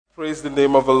Praise the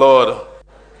name of the Lord.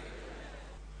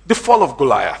 The fall of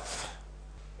Goliath.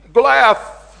 Goliath,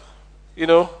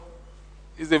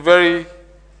 is a very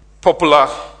popular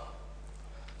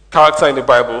character in the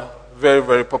Bible. Very,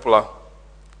 very popular.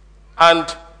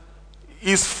 And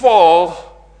his fall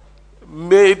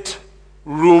made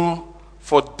room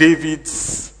for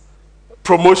David's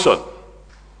promotion.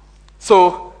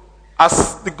 So,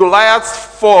 as the Goliaths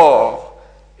fall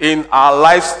in our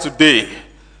lives today,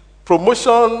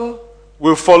 promotion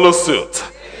will follow suit.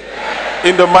 Amen.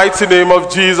 In the mighty name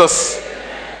of Jesus.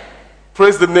 Amen.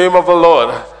 Praise the name of the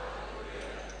Lord.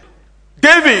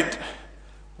 David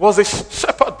was a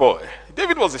shepherd boy.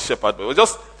 David was a shepherd boy. He was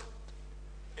just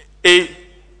a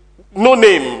no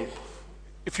name,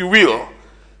 if you will.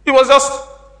 He was just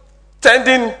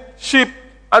tending sheep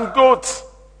and goats.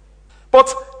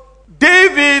 But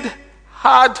David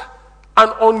had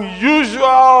an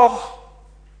unusual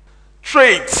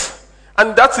trait,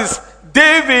 and that is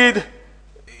David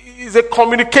is a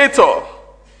communicator.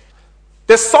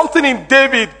 There's something in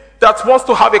David that wants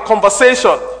to have a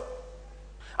conversation.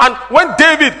 And when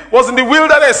David was in the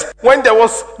wilderness, when there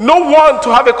was no one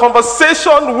to have a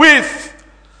conversation with,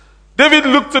 David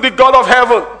looked to the God of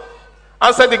heaven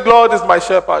and said, "The Lord is my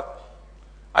shepherd.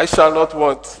 I shall not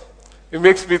want." It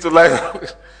makes me to like,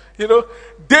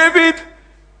 David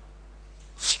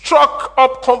struck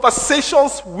up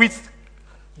conversations with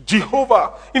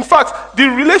Jehovah. In fact, the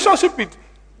relationship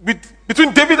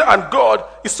between David and God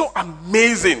is so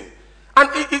amazing. And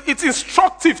it's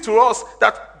instructive to us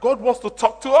that God wants to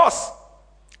talk to us.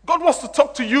 God wants to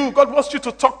talk to you. God wants you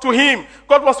to talk to him.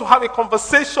 God wants to have a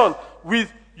conversation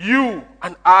with you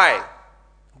and I.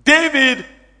 David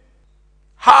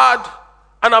had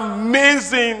an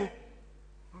amazing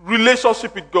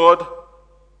relationship with God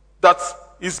that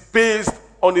is based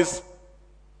on his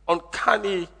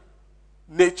uncanny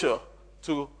nature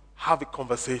to have a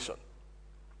conversation.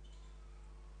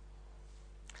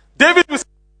 David will say,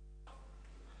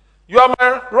 "You are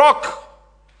my rock.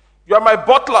 You are my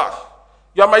butler.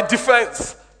 You are my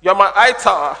defense. You are my eye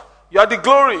tower. You are the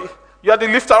glory. You are the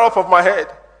lifter up of my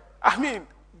head." I mean,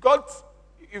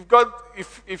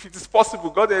 if it is possible,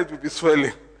 God's head will be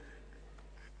swelling.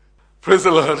 Praise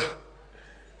the Lord.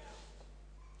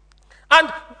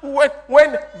 And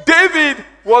when David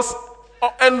was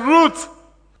en route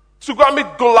to go and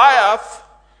meet Goliath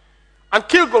and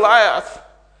kill Goliath,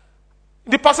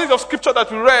 in the passage of scripture that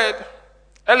we read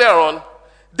earlier on,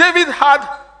 David had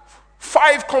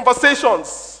 5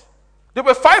 conversations. There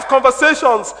were 5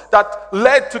 conversations that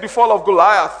led to the fall of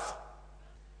Goliath.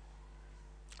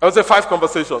 I would say 5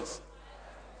 conversations.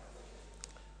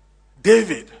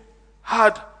 David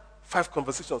had 5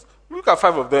 conversations. Look at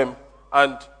 5 of them,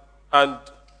 and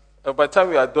by the time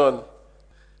we are done,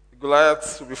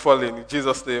 Goliath will be falling in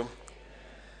Jesus' name.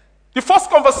 The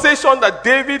first conversation that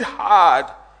David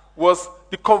had was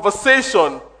the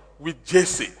conversation with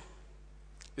Jesse,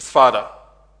 his father.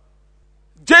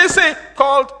 Jesse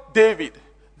called David.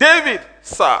 "David,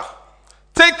 sir,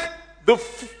 take the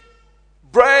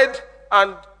bread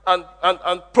and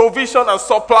provision and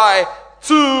supply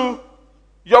to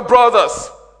your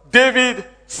brothers." David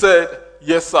said,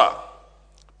 "Yes, sir."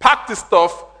 Packed the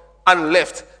stuff and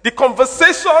left. The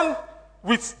conversation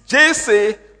with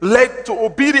Jesse led to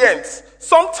obedience.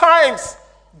 Sometimes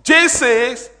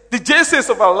the Jesses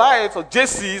of our lives, or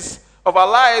Jesses of our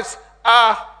lives,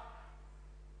 are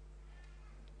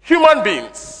human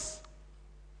beings.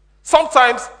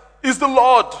 Sometimes it's the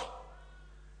Lord.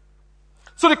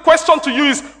 So the question to you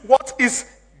is, what is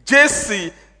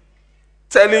Jesse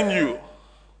telling you?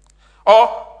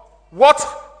 Or what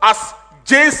has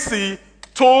Jesse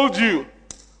told you?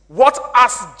 What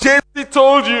has Jesse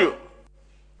told you?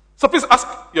 So please ask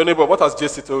your neighbor, what has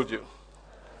Jesse told you?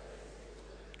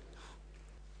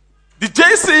 The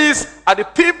Jesses are the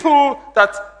people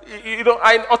that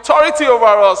are in authority over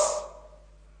us.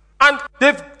 And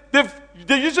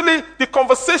the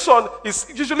conversation is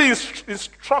usually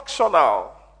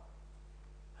instructional.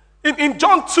 In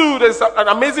John 2, there's an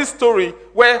amazing story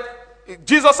where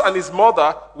Jesus and his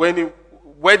mother were in a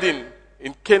wedding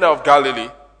in Cana of Galilee.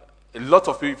 A lot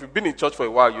of you, if you've been in church for a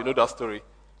while, you know that story.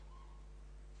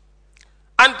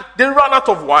 And they ran out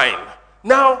of wine.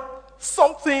 Now,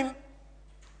 something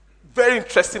very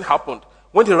interesting happened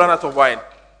when they ran out of wine.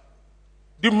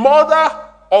 The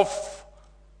mother of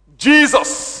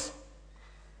Jesus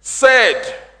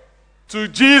said to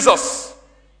Jesus,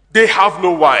 "They have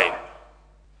no wine.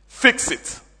 Fix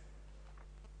it."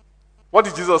 What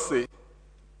did Jesus say?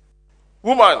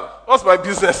 "Woman, what's my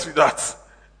business with that?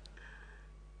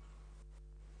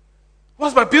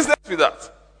 What's my business with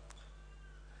that?"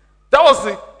 That was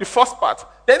the first part.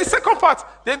 Then the second part,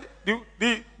 then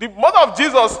the mother of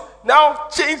Jesus now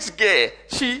changed gear.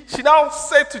 She now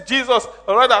said to Jesus,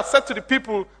 or rather said to the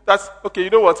people that, okay, you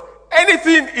know what?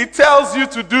 Anything he tells you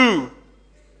to do,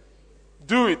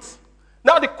 do it.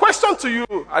 Now the question to you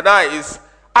and I is,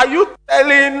 are you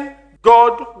telling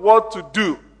God what to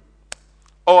do?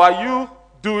 Or are you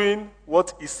doing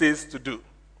what he says to do?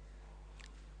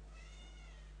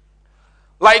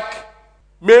 Like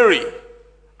Mary.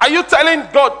 Are you telling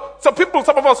God? Some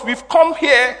of us, we've come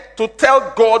here to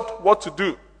tell God what to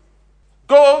do.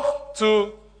 Go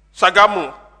to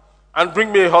Shagamu and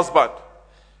bring me a husband.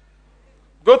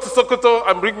 Go to Sokoto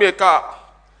and bring me a car.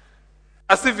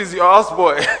 As if he's your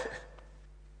houseboy.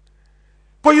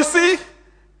 But you see,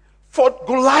 for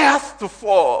Goliath to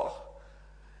fall,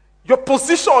 your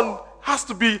position has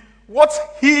to be what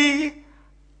he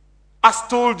has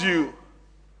told you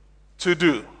to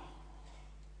do.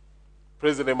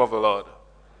 Praise the name of the Lord.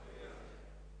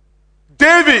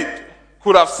 David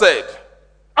could have said,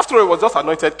 after all, he was just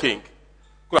anointed king,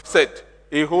 could have said,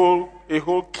 a whole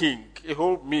king, a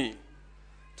whole me,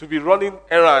 to be running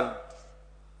errands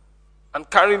and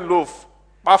carrying loaf,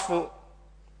 bafu,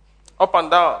 up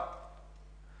and down,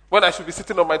 when I should be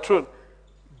sitting on my throne.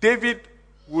 David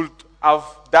would have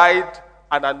died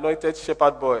an anointed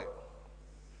shepherd boy.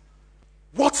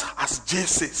 What has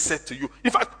Jesse said to you?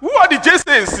 In fact, who are the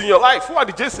Jesses in your life? Who are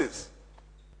the Jesses?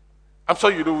 I'm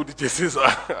sure you know who the Jesses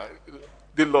are.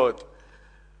 The Lord,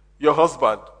 your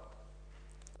husband,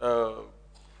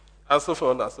 and so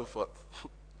on and so forth.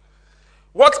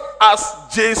 What has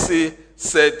Jesse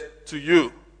said to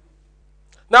you?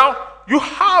 Now, you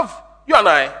and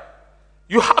I,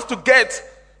 you have to get,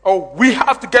 or we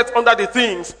have to get under the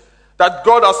things that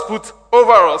God has put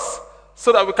over us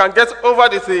so that we can get over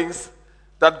the things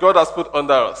that God has put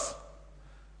under us.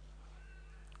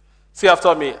 Say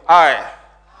after me, I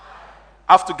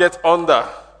have to get under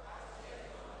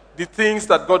the things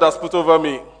that God has put over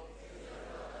me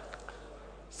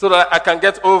so that I can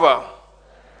get over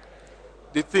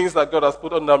the things that God has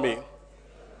put under me.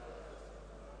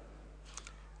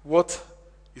 What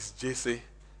is Jesse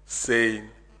saying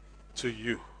to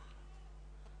you?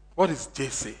 What is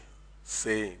Jesse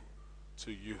saying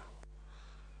to you?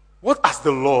 What has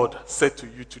the Lord said to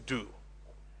you to do?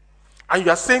 And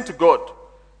you are saying to God,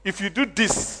 if you do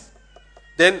this,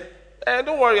 then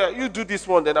don't worry, you do this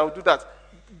one, then I will do that.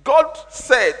 God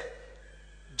said,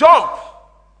 jump.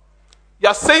 You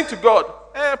are saying to God,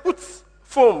 put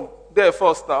foam there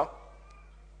first now.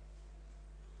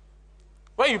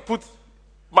 When you put,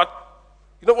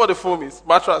 you know what the foam is?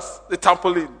 Mattress, the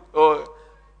trampoline, or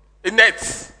a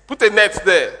net. Put a net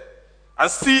there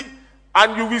and see,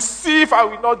 and you will see if I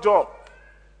will not jump.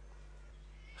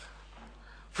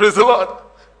 Praise the Lord.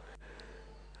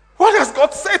 What has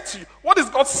God said to you? What is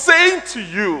God saying to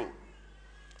you?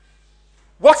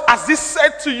 What has He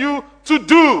said to you to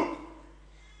do?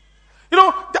 You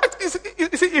know, that is,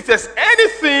 if there's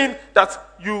anything that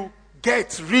you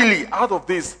get really out of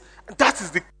this, that's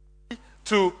the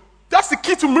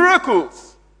key to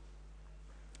miracles.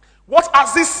 What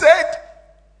has He said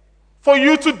for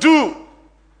you to do?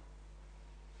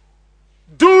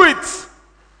 Do it.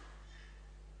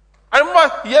 I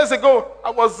remember years ago,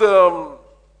 I was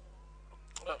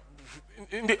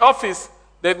in the office.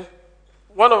 Then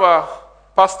one of our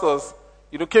pastors,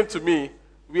 came to me.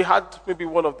 We had maybe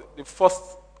one of the first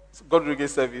God Reggae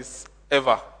service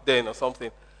ever then or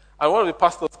something. And one of the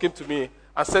pastors came to me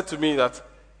and said to me that,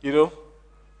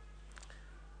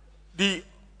 the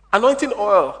anointing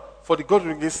oil for the God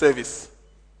Reggae service,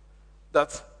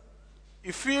 that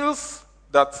he feels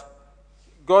that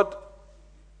God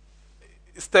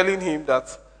is telling him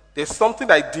that there's something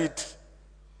I did,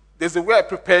 there's a way I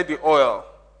prepared the oil,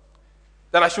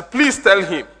 that I should please tell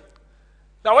him.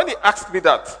 Now when he asked me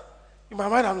that, in my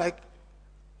mind I'm like,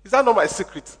 is that not my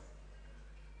secret?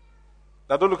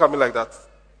 Now don't look at me like that.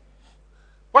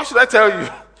 Why should I tell you?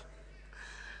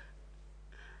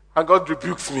 And God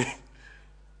rebukes me.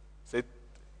 Said,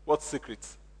 what secret?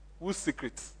 Whose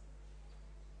secret?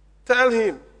 Tell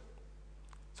him.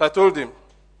 So I told him,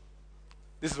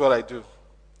 this is what I do.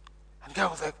 And the guy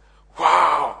was like,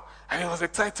 wow. And he was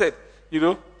excited,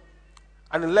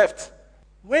 And he left.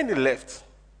 When he left,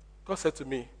 God said to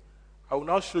me, I will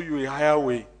now show you a higher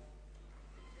way.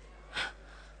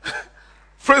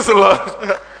 Praise the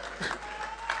Lord.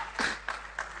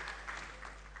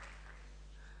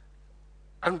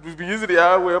 And we've been using the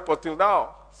higher way up until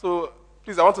now. So,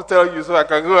 please, I want to tell you so I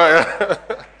can go.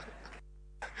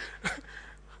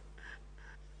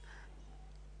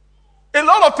 A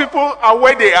lot of people are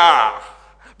where they are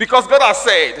because God has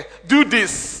said, do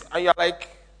this. And you're like,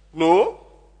 no.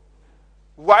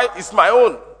 Why? It's my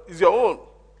own. It's your own.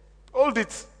 Hold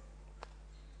it.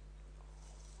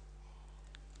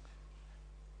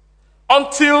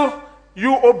 Until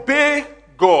you obey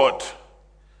God,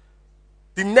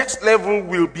 the next level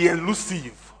will be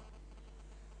elusive.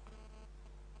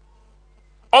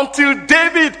 Until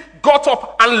David got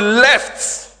up and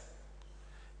left,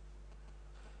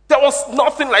 there was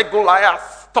nothing like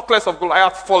Goliath, talk less of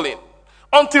Goliath falling.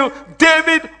 Until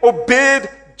David obeyed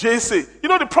Jesse. You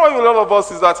know, the problem with a lot of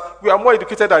us is that we are more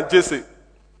educated than Jesse.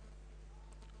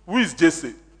 Who is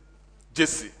Jesse?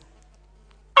 Jesse.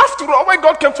 After all, when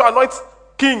God came to anoint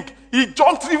king, he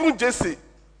jumped even Jesse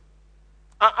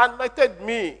and anointed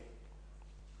me.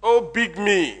 Oh, big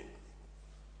me.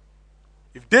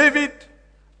 If David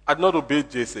had not obeyed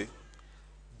Jesse,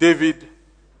 David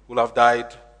would have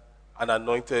died an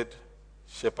anointed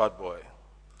shepherd boy.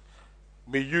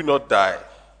 May you not die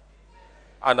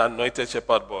an anointed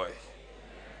shepherd boy.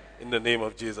 In the name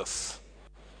of Jesus.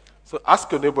 So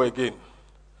ask your neighbor again,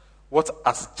 what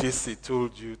has Jesse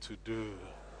told you to do?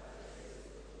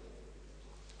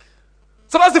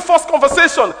 So that's the first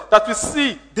conversation that we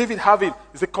see David having,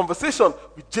 is a conversation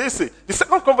with Jesse. The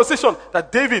second conversation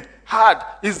that David had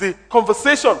is the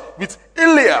conversation with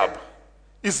Eliab,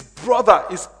 his brother,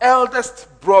 his eldest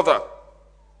brother.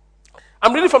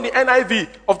 I'm reading from the NIV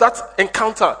of that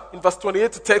encounter in verse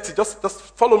 28 to 30. Just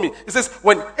follow me. It says,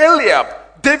 when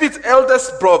Eliab, David's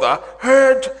eldest brother,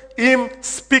 heard him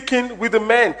speaking with the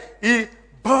men, he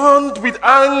burned with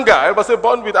anger. Everybody say,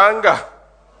 burned with anger.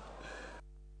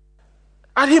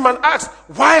 At him and asked,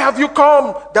 why have you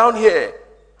come down here?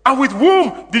 And with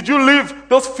whom did you leave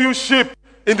those few sheep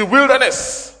in the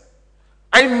wilderness?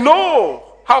 I know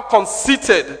how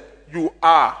conceited you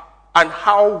are and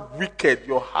how wicked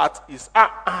your heart is.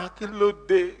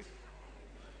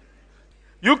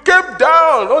 You came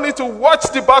down only to watch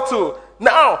the battle.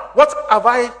 Now what have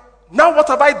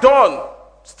I done?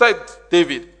 Said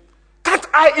David. Can't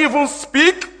I even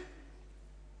speak?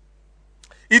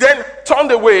 He then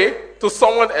turned away to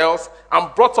someone else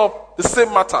and brought up the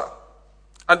same matter.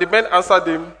 And the men answered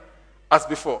him as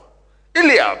before.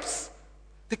 Eliabs,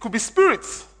 they could be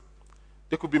spirits.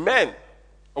 They could be men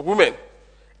or women.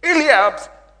 Eliabs,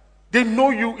 they know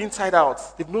you inside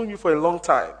out. They've known you for a long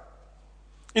time.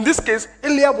 In this case,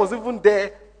 Eliab was even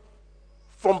there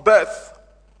from birth.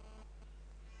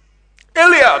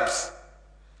 Eliabs,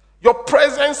 your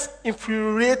presence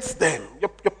infuriates them. Your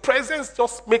presence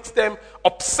just makes them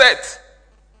upset.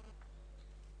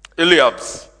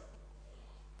 Eliabs,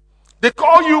 they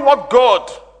call you what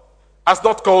God has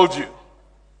not called you.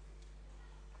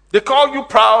 They call you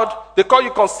proud, they call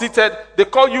you conceited, they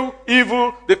call you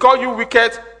evil, they call you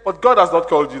wicked, but God has not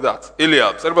called you that.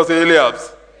 Eliabs. Everybody say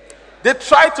Eliabs. They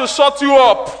try to shut you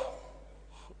up.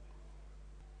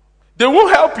 They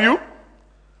won't help you,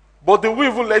 but they will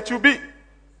even let you be.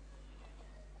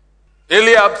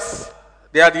 Eliabs,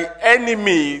 they are the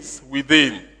enemies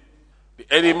within. The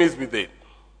enemies within.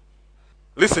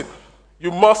 Listen, you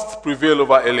must prevail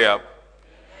over Eliab.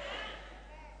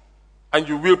 And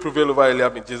you will prevail over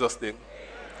Eliab in Jesus' name.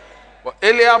 But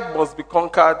Eliab must be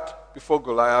conquered before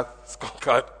Goliath is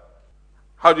conquered.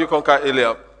 How do you conquer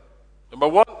Eliab? Number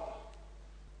one,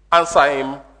 answer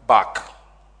him back.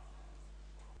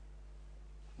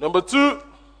 Number two,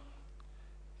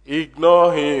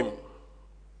 ignore him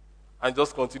and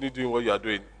just continue doing what you are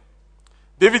doing.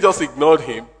 David just ignored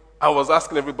him and was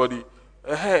asking everybody,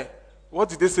 hey, what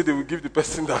did they say they will give the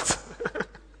person that?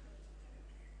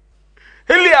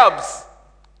 Eliabs,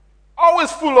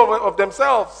 always full of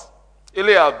themselves.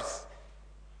 Eliabs.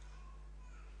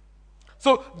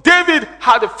 So David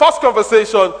had the first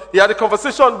conversation. He had a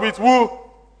conversation with who?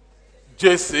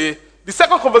 Jesse. The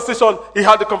second conversation, he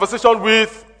had the conversation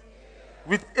with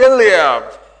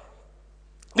Eliab.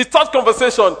 The third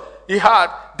conversation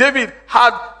David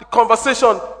had the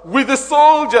conversation with the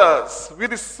soldiers.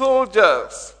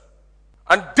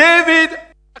 And David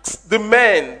asked the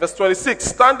men, verse 26,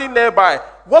 standing nearby,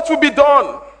 what will be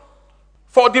done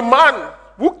for the man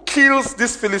who kills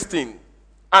this Philistine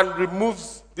and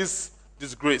removes this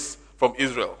disgrace from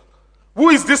Israel? Who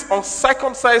is this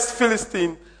uncircumcised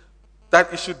Philistine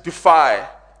that he should defy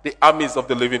the armies of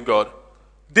the living God?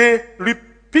 They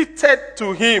repeated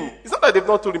to him. It's not that they've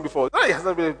not told him before. It's not that he has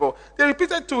not been before. They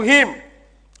repeated to him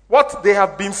what they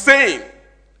have been saying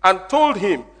and told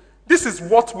him, this is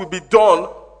what will be done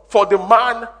for the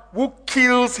man who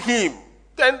kills him.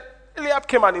 Then Eliab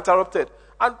came and interrupted.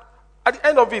 And at the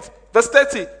end of it, verse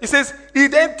 30, he says, he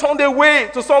then turned away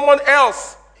to someone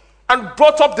else and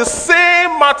brought up the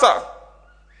same matter.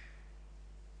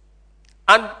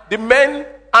 And the men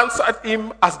answered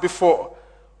him as before.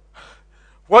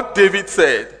 What David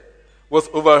said was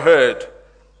overheard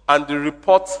and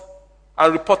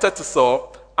reported to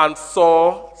Saul, and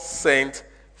Saul sent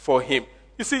for him.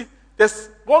 You see, there's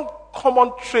one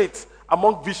common trait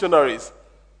among visionaries.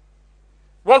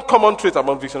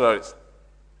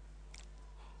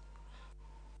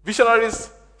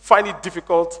 Visionaries find it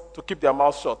difficult to keep their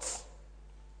mouths shut.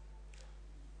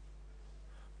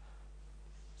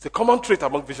 It's a common trait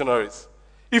among visionaries.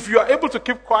 If you are able to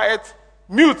keep quiet,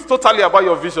 mute totally about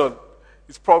your vision,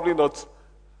 it's probably not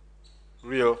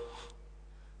real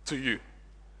to you.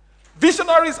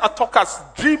 Visionaries are talkers.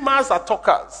 Dreamers are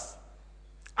talkers.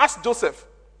 Ask Joseph.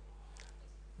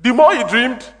 The more he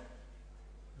dreamed,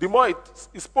 the more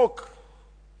he spoke.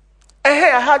 I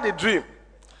had a dream.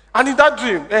 And in that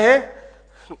dream,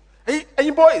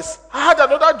 hey boys, I had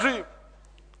another dream.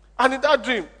 And in that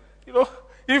dream,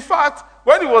 in fact,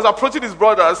 when he was approaching his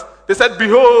brothers, they said,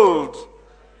 behold,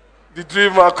 the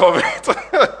dreamer cometh.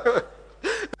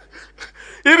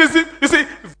 You see,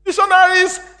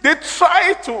 visionaries, they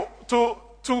try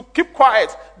to keep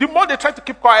quiet. The more they try to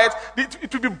keep quiet,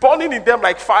 it will be burning in them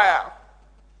like fire.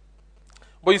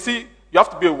 But you see, you have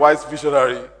to be a wise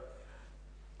visionary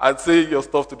and say your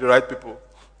stuff to the right people.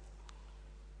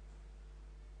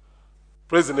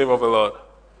 Praise the name of the Lord.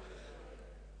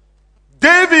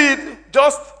 David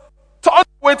just turned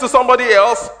away to somebody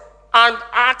else and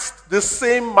asked the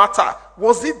same matter.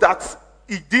 Was it that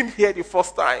he didn't hear the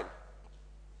first time?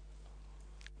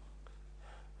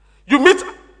 You meet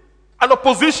an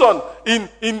opposition in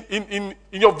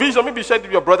your vision, maybe you shared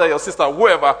with your brother, your sister,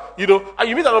 whoever, and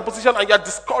you meet an opposition and you are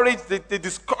discouraged, they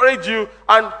discourage you,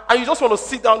 and you just want to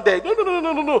sit down there.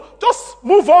 No. Just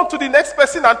move on to the next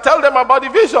person and tell them about the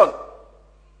vision.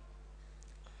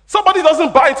 Somebody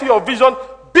doesn't buy into your vision,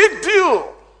 big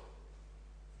deal.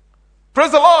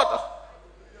 Praise the Lord.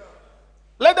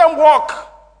 Let them walk.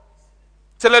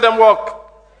 Say, let them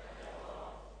walk.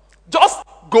 Just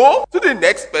go to the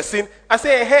next person and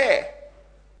say, hey,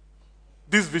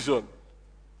 this vision.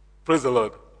 Praise the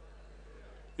Lord.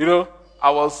 I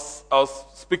was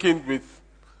speaking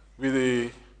with a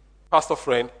pastor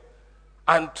friend,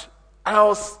 and I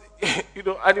was,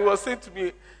 and he was saying to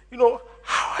me,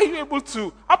 how are you able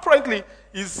to? Apparently,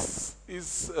 he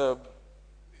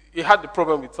had the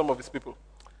problem with some of his people,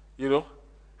 And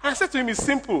I said to him, it's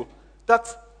simple, that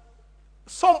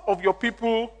some of your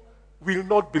people will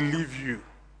not believe you.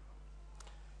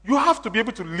 You have to be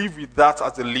able to live with that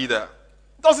as a leader.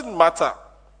 It doesn't matter.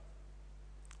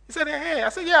 He said, hey. I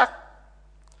said, yeah.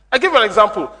 I give you an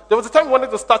example. There was a time we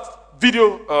wanted to start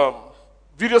video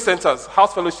centers,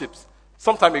 house fellowships,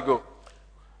 some time ago.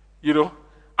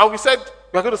 And we said,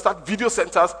 we're going to start video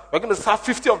centers. We're going to start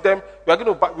 50 of them.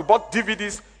 We bought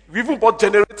DVDs. We even bought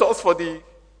generators for the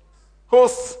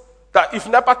hosts that if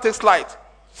NEPA takes light,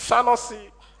 shall not see.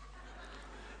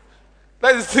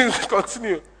 Let this thing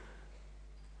continue.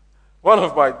 One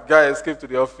of my guys came to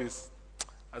the office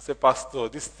and said, Pastor,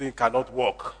 this thing cannot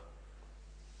work.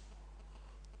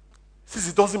 He says,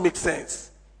 it doesn't make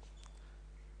sense.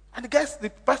 And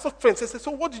the pastor's friend said,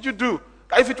 so what did you do?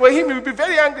 If it were him, he would be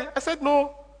very angry. I said,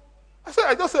 no.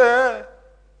 I just said,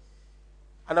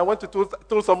 And I went to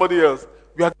told somebody else,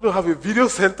 we are going to have a video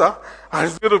center, and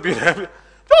it's going to be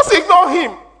just ignore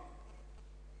him.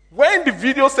 When the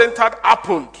video center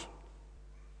happened,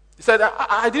 he said,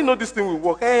 I didn't know this thing would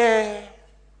work.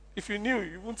 If you knew,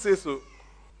 you wouldn't say so.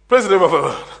 Praise the name of the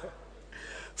Lord.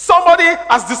 Somebody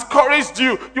has discouraged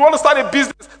you. You want to start a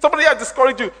business. Somebody has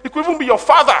discouraged you. It could even be your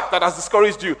father that has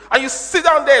discouraged you. And you sit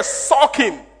down there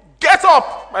sulking. Get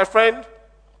up, my friend,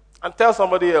 and tell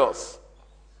somebody else.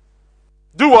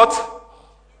 Do what?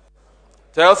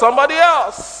 Tell somebody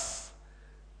else.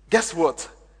 Guess what?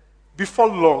 Before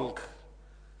long,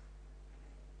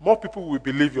 more people will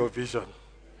believe your vision.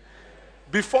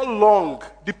 Before long,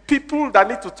 the people that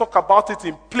need to talk about it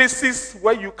in places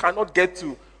where you cannot get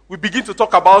to will begin to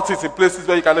talk about it in places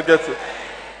where you cannot get to.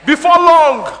 Before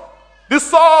long, the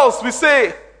souls will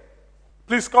say,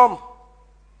 please come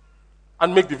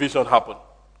and make the vision happen.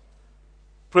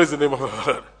 Praise the name of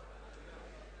the Lord.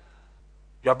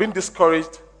 You have been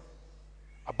discouraged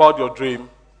about your dream.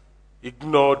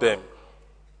 Ignore them.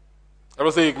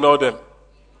 Everyone say ignore them.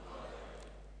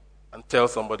 And tell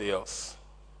somebody else.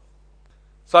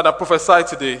 So I prophesy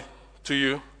today to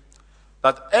you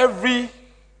that every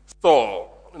soul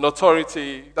in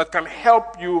authority that can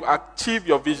help you achieve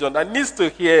your vision, that needs to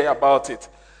hear about it,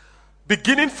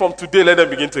 beginning from today, let them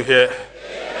begin to hear.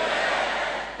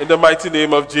 Amen. In the mighty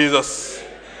name of Jesus.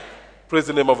 Amen. Praise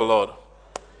the name of the Lord.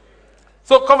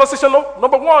 So conversation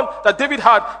number one that David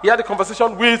had, he had a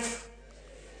conversation with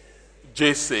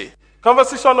Jesse.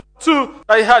 Conversation number 2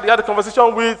 that he had a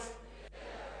conversation with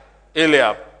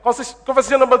Eliab.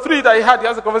 Conversation number 3 that he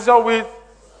has a conversation with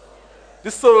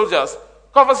the soldiers.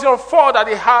 Conversation 4 that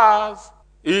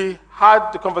he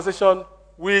had the conversation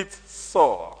with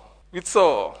Saul.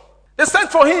 They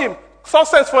sent for him. Saul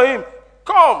sent for him.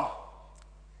 Come.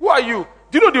 Who are you?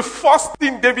 Do you know the first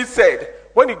thing David said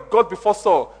when he got before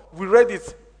Saul? We read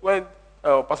it when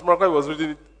Pastor Moraka was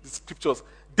reading the scriptures.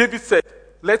 David said,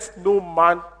 let no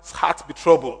man's heart be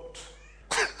troubled.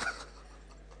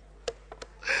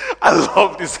 I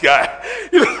love this guy.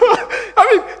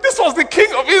 This was the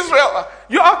king of Israel.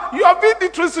 You are being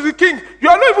introduced to the king. You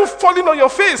are not even falling on your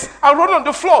face and rolling on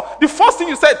the floor. The first thing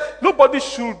you said, nobody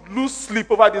should lose sleep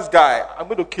over this guy. I'm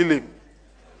going to kill him.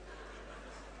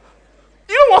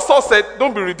 You know what Saul said?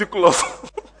 Don't be ridiculous.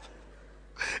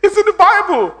 It's in the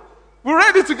Bible. We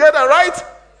read it together, right?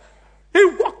 He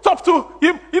walked up to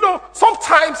him.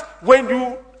 Sometimes when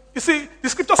you see, the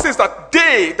scripture says that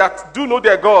they that do know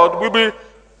their God will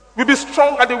be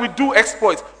strong and they will do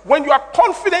exploits. When you are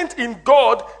confident in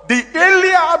God, the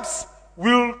Eliabs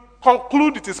will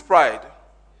conclude it is pride.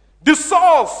 The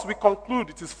Sauls will conclude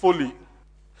it is folly. It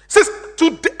says,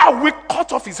 today I will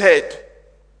cut off his head.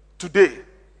 Today.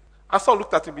 And Saul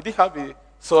looked at him. He didn't have a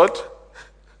sword.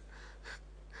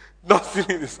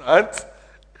 Nothing in his hand.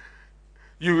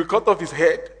 You will cut off his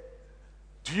head.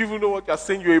 Do you even know what you're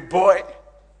saying? You're a boy.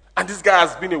 And this guy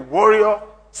has been a warrior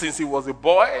since he was a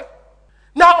boy.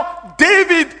 Now,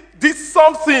 David did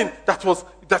something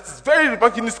that's very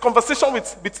remarkable in his conversation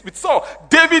with Saul.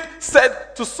 David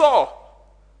said to Saul,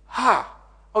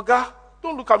 Oga,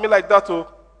 don't look at me like that.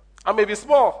 I may be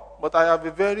small, but I have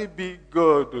a very big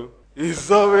God. He's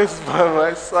always by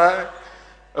my side.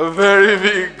 A very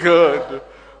big God.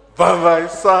 By my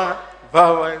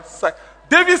side.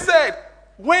 David said,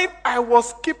 when I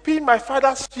was keeping my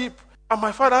father's sheep and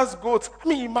my father's goats,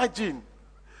 imagine.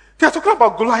 They are talking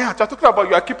about Goliath. They are talking about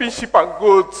you are keeping sheep and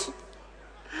goats.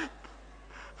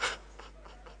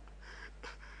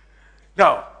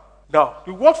 Now,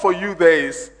 the word for you there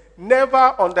is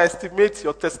never underestimate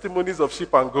your testimonies of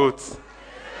sheep and goats.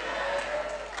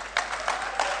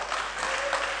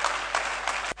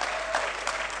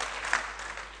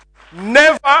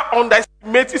 Never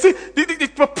underestimate. You see,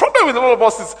 the problem with a lot of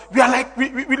us is we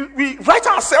write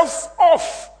ourselves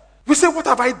off. We say, what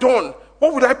have I done?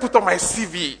 What would I put on my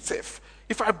CV?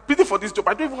 If I'm bidding for this job,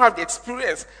 I don't even have the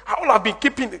experience. All I've been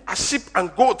keeping are sheep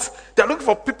and goats. They're looking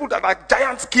for people that are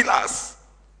giant killers.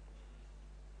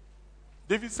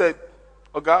 David said,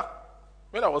 Oga,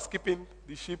 when I was keeping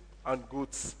the sheep and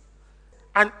goats,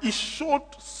 and he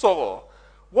showed Saul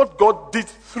what God did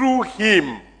through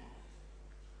him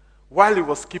while he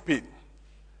was keeping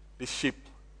the sheep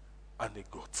and the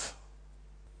goat.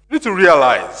 You need to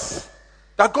realize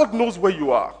that God knows where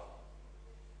you are.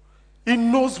 He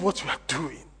knows what you are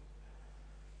doing.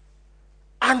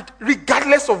 And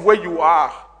regardless of where you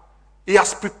are, he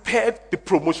has prepared the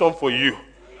promotion for you.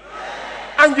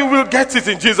 And you will get it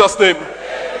in Jesus' name.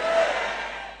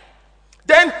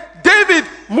 Then David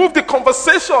moved the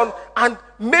conversation and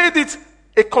made it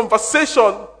a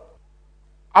conversation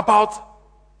about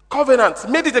covenant,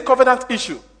 made it a covenant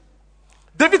issue.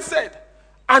 David said,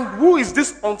 and who is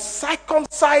this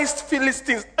uncircumcised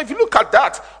Philistines? If you look at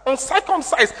that,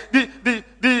 uncircumcised, the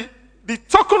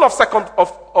token of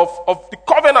the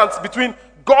covenant between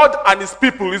God and his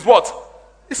people is what?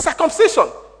 It's circumcision.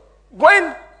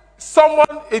 When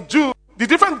someone, a Jew, the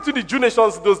difference between the Jew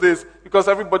nations in those days, because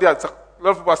a lot of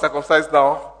people are circumcised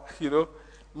now,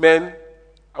 men,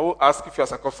 I won't ask if you are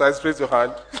circumcised, raise your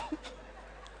hand.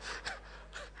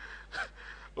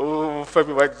 Oh,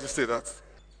 Femi, why did you say that?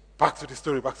 Back to the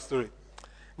story.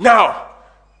 Now,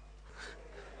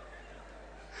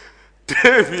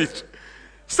 David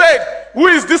said, who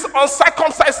is this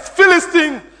uncircumcised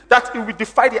Philistine that he will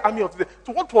defy the army of the...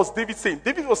 So what was David saying?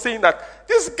 David was saying that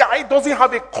this guy doesn't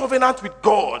have a covenant with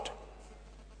God.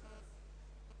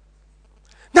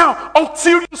 Now,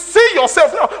 until you see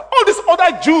yourself, all these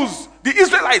other Jews, the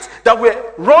Israelites that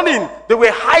were running, they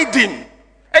were hiding.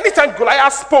 Anytime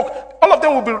Goliath spoke, all of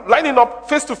them will be lining up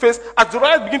face to face. As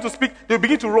Goliath begin to speak, they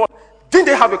begin to run. Didn't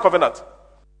they have a covenant?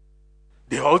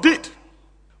 They all did.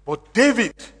 But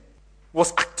David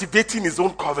was activating his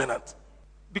own covenant.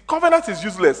 The covenant is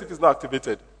useless if it's not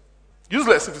activated.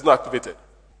 Useless if it's not activated.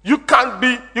 If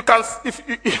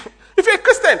you're a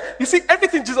Christian, you see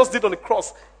everything Jesus did on the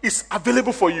cross is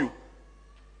available for you.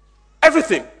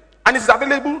 Everything. And it's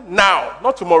available now,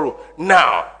 not tomorrow,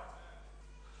 now.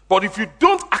 But if you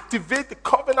don't activate the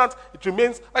covenant, it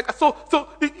remains like that. So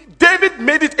David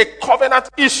made it a covenant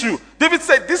issue. David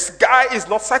said, this guy is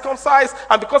not circumcised,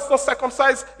 and because he's not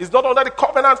circumcised, he's not under the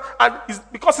covenant, and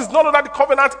because he's not under the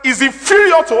covenant, he's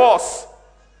inferior to us.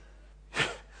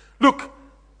 Look,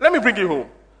 let me bring you home.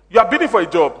 You are bidding for a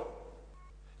job,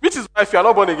 which is why if you are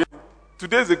not born again,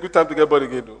 today is a good time to get born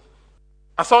again, though.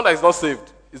 And someone that is not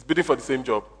saved is bidding for the same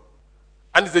job.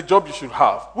 And it's a job you should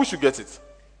have. Who should get it?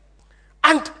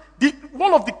 And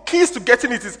one of the keys to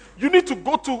getting it is you need to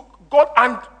go to God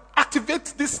and activate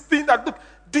this thing that, look,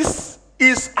 this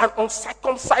is an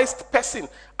uncircumcised person.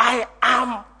 I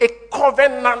am a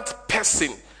covenant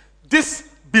person. This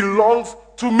belongs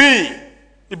to me.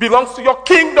 It belongs to your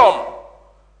kingdom.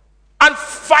 And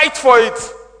fight for it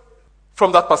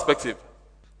from that perspective.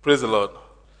 Praise the Lord.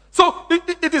 So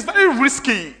it is very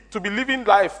risky to be living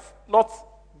life not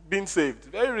being saved.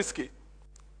 Very risky.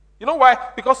 You know why?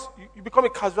 Because you become a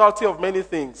casualty of many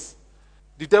things.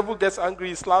 The devil gets angry,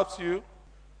 he slaps you.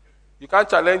 You can't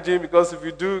challenge him because if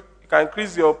you do, you can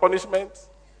increase your punishment.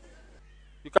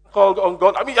 You can call on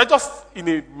God. I mean, you're just in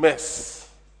a mess.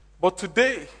 But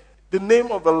today, the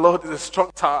name of the Lord is a strong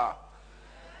tower.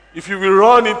 If you will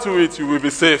run into it, you will be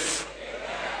safe.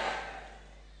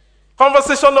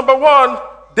 Conversation number 1,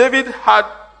 David had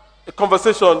a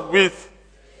conversation with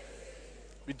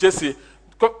Jesse.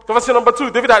 Conversation number 2,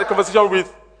 David had a conversation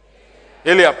with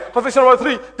Eliab. Conversation number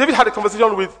 3, David had a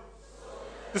conversation with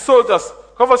the soldiers.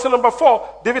 Conversation number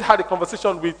 4, David had a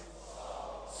conversation with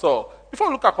Saul. Before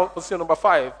we look at conversation number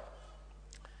 5,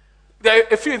 there are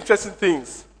a few interesting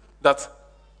things that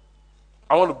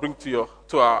I want to bring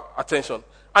to our attention.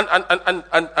 And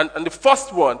the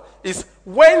first one is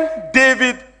when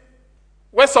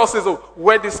Saul says, oh,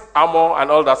 wear this armor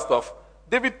and all that stuff,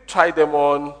 David tried them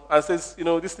on and says,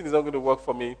 this thing is not going to work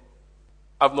for me.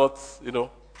 I've not,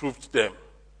 proved them.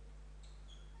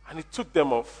 And he took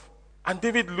them off. And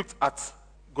David looked at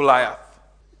Goliath.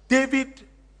 David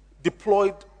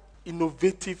deployed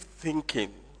innovative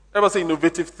thinking. Everybody say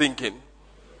innovative thinking.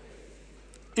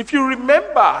 If you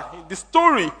remember in the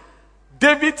story,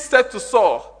 David said to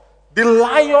Saul, the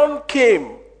lion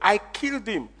came, I killed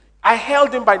him. I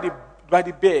held him by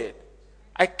the beard.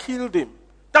 I killed him.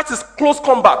 That is close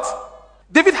combat.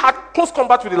 David had close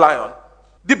combat with the lion.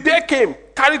 The bear came,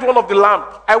 carried one of the lamb.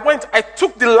 I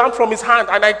took the lamb from his hand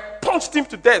and I punched him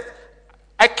to death.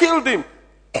 I killed him.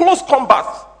 Close combat.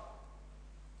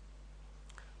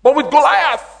 But with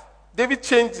Goliath, David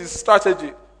changed his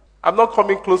strategy. I'm not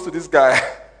coming close to this guy.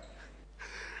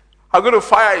 I'm going to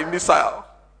fire a missile.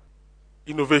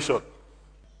 Innovation.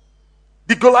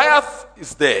 The Goliath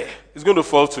is there. It's going to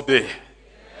fall today.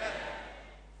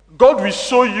 God will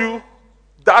show you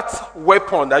that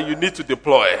weapon that you need to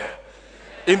deploy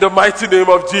in the mighty name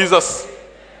of Jesus.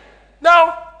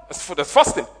 Now, that's the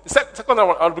first thing. The second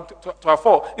one I'll bring to our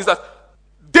 4 is that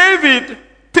David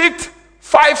picked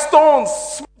 5 smooth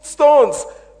stones.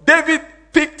 David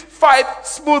picked 5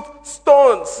 smooth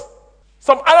stones.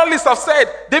 Some analysts have said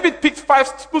David picked 5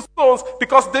 smooth stones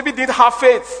because David didn't have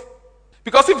faith.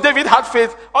 Because if David had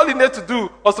faith, all he needed to do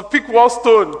was to pick 1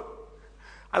 stone.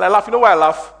 And I laugh. You know why I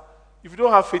laugh? If you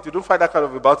don't have faith, you don't fight that kind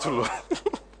of a battle.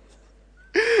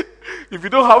 If you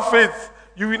don't have faith,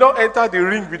 you will not enter the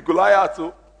ring with Goliath.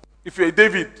 So if you're a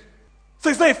David. So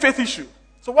it's not a faith issue.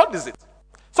 So what is it?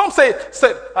 Some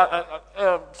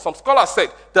some scholars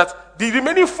said that the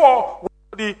remaining 4 were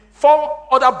the 4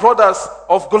 other brothers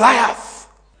of Goliath.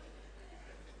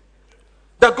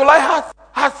 That Goliath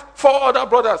has 4 other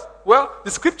brothers. Well,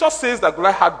 the scripture says that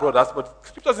Goliath had brothers, but the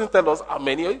scripture doesn't tell us how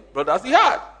many brothers he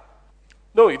had.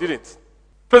 No, he didn't.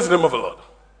 Praise the name of the Lord.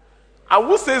 And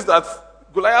who says that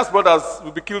Goliath's brothers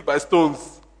will be killed by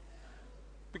stones?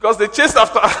 Because they chased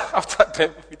after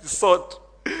them with the sword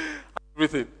and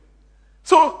everything.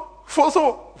 So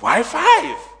why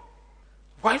 5?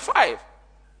 Why 5?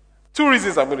 2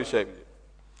 reasons I'm going to share with you.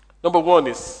 Number 1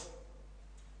 is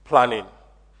planning.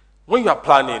 When you are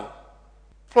planning,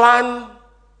 plan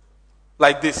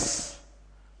like this.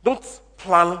 Don't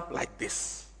plan like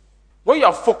this. When you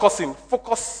are focusing,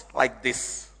 focus like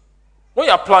this. When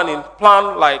you are planning,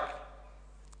 plan like...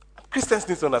 Christians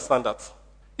need to understand that.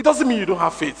 It doesn't mean you don't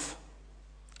have faith.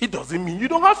 It doesn't mean you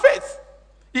don't have faith.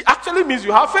 It actually means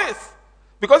you have faith.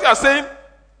 Because you are saying,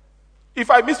 if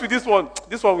I miss with this one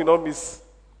will not miss.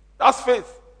 That's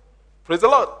faith. Praise the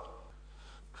Lord.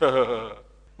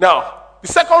 Now, the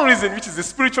second reason, which is the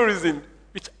spiritual reason,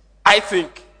 which I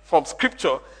think from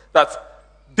scripture, that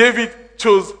David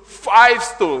chose 5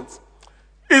 stones,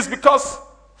 is because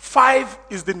 5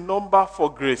 is the number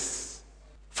for grace.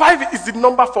 5 is the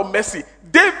number for mercy.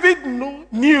 David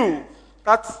knew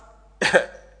that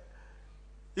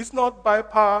It's not by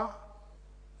power,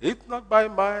 it's not by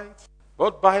might,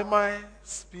 but by my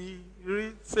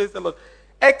spirit, says the Lord.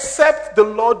 Except the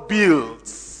Lord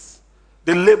builds,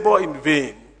 they labor in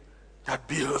vain that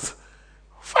builds.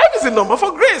 5 is the number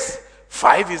for grace.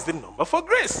 5 is the number for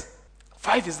grace.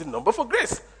 5 is the number for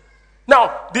grace.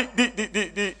 Now,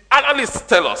 the analysts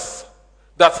tell us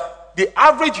that the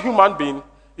average human being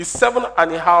is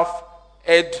 7.5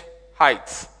 head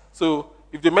height. So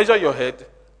if they measure your head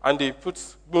and they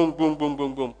put boom, boom, boom,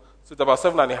 boom, boom, so it's about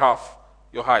 7.5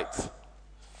 your height.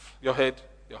 Your head,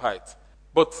 your height.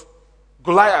 But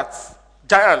Goliaths,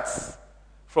 giants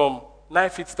from 9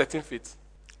 feet, 13 feet,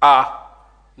 are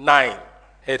 9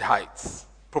 head heights.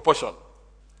 Proportion.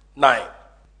 9.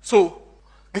 So,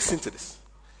 listen to this.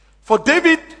 For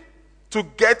David to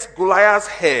get Goliath's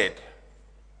head,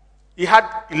 he had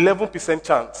 11%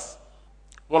 chance.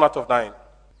 1 out of 9.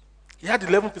 He had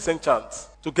 11% chance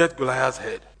to get Goliath's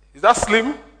head. Is that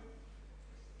slim?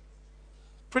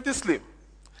 Pretty slim.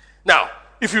 Now,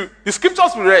 the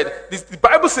scriptures we read, the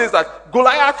Bible says that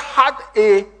Goliath had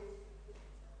a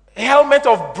helmet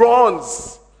of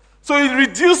bronze. So it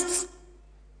reduced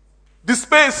the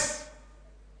space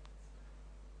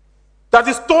that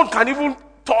the stone can even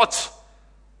touch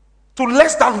to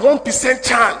less than 1%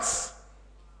 chance.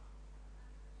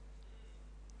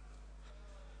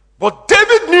 But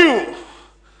David knew,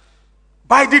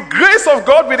 by the grace of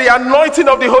God, with the anointing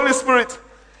of the Holy Spirit,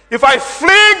 if I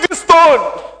fling the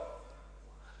stone,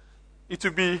 it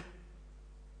will be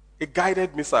a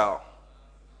guided missile.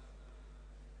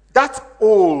 That's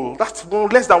all. That's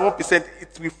less than 1%.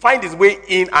 It will find its way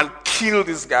in and kill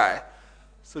this guy.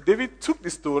 So David took the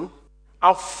stone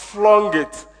and flung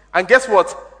it. And guess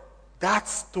what? That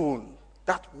stone,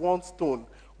 that one stone,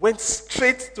 went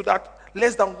straight to that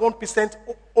less than 1%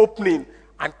 opening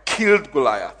and killed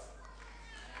Goliath.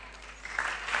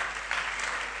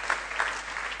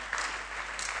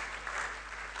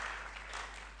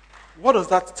 What does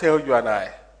that tell you and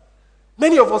I?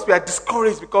 Many of us, we are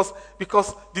discouraged because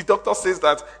the doctor says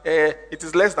that it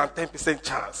is less than 10%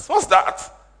 chance. What's that?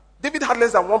 David had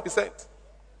less than 1%.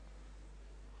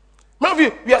 Many of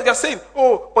you, we are saying,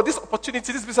 oh, but this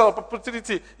opportunity, this business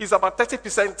opportunity is about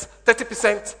 30%,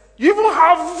 30%. You even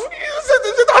have,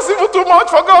 that's even too much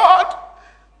for God.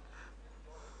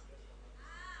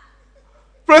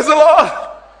 Praise the Lord.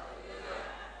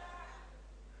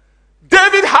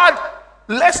 David had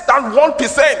less than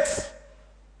 1%.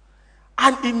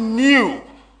 And he knew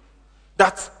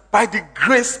that by the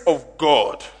grace of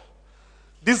God,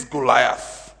 this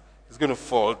Goliath is going to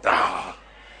fall down.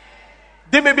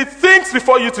 There may be things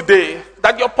before you today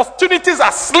that the opportunities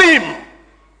are slim.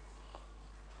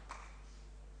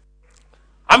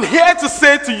 I'm here to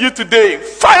say to you today,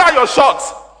 fire your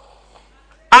shots,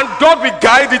 and God will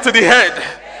guide it to the head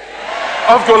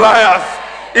of Goliath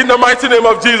in the mighty name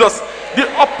of Jesus. The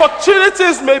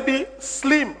opportunities may be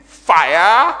slim.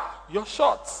 Fire your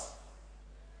shots.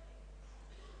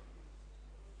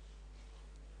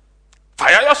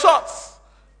 Fire your shots.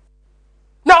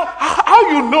 Now, how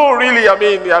you know really,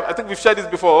 I think we've shared this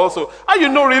before also, how you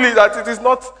know really that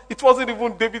it wasn't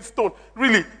even David's stone,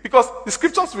 really, because the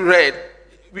scriptures we read,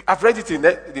 I've read it in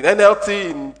NLT,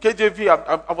 in KJV,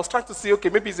 I was trying to see, okay,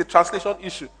 maybe it's a translation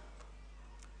issue.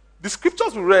 The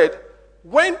scriptures we read,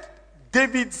 when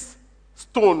David's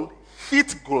stone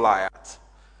hit Goliath,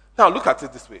 now look at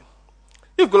it this way.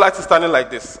 If Goliath is standing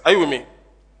like this, are you with me?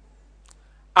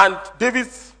 And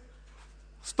David's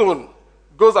stone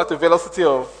goes at a velocity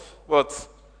of what?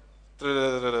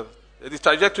 The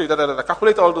trajectory,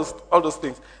 calculate all those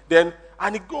things.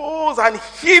 And it goes and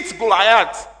hits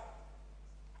Goliath.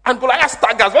 And Goliath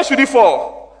staggers. Where should he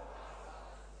fall?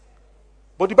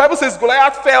 But the Bible says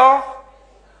Goliath fell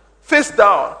face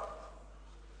down.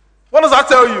 What does that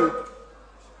tell you?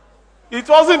 It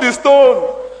wasn't the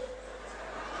stone.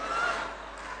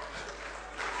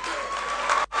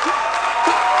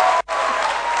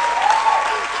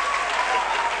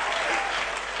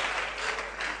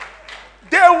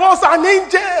 There was an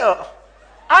angel,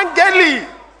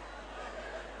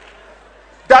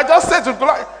 that just said to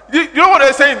Goliath, you know what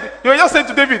they're saying? They were just saying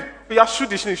to David, yeah,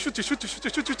 shoot it.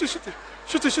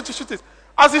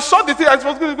 As he shot the thing, and it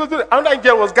was good, another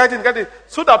angel was guiding,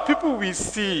 so that people will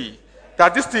see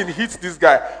that this thing hits this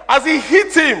guy. As he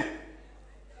hit him,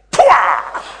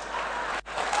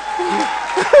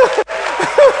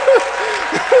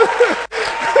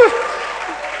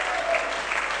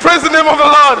 praise the name of the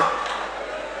Lord.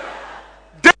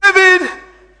 David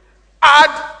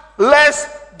had less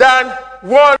than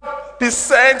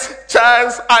 1%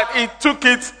 chance, and he took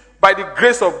it by the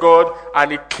grace of God,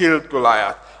 and he killed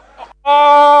Goliath.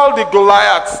 All the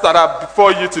Goliaths that are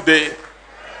before you today,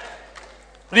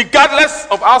 regardless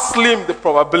of how slim the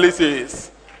probability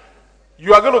is,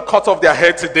 you are going to cut off their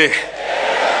head today.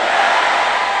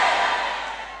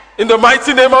 In the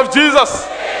mighty name of Jesus.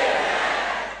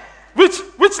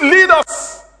 Which lead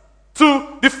us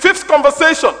to the fifth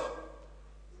conversation.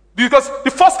 Because the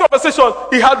first conversation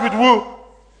he had with who?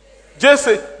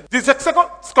 Jesse. The second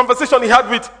conversation he had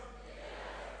with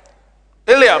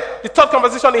Eliab. The third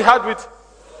conversation he had with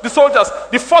the soldiers.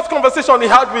 The fourth conversation he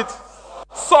had with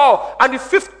Saul. And the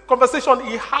fifth conversation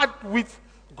he had with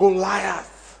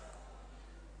Goliath.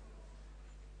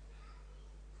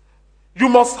 You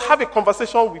must have a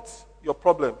conversation with your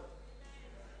problem,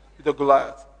 with the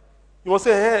Goliath. You must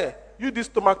say, hey, you this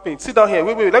stomach pain, sit down here.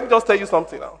 Wait, let me just tell you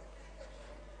something now.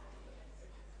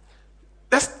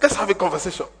 Let's have a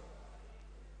conversation.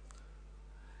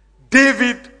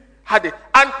 David had it.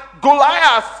 And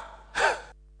Goliath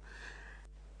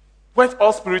went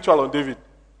all spiritual on David.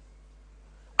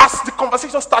 As the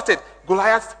conversation started,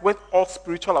 Goliath went all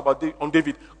spiritual on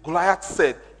David. Goliath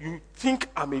said, you think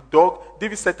I'm a dog?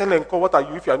 David said, tell him, what are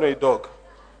you if you are not a dog?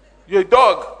 You're a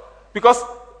dog. Because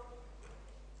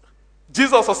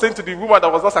Jesus was saying to the woman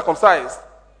that was not circumcised,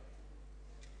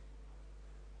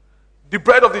 the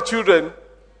bread of the children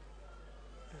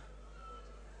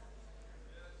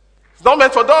is not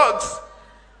meant for dogs.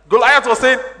 Goliath was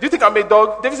saying, do you think I'm a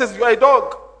dog? David says, you are a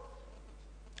dog.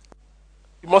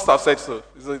 He must have said so.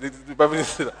 The Bible didn't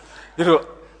say that.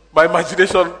 My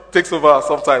imagination takes over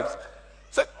sometimes.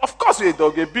 He said, of course you're a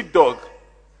dog, you're a big dog.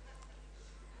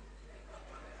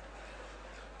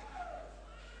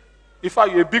 In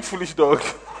fact, you're a big foolish dog.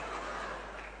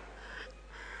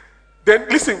 Then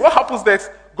listen, what happens next?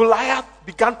 Goliath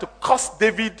began to curse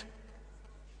David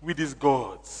with his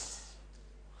gods.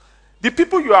 The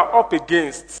people you are up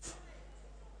against,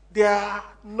 they are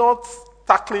not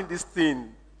tackling this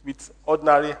thing with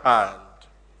ordinary hand.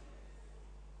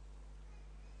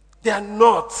 They are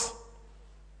not.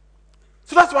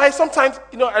 So that's why sometimes,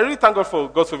 I really thank God for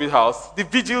God's Favorite House. The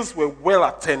vigils were well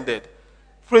attended.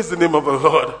 Praise the name of the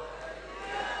Lord.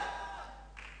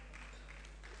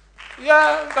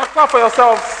 Yeah, clap for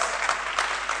yourselves.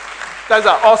 You guys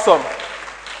are awesome.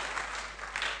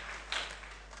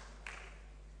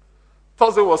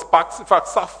 Thursday was packed. In fact,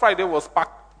 Friday was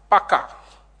packer.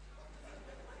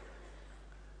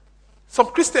 Some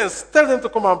Christians, tell them to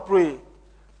come and pray.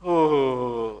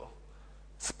 Oh,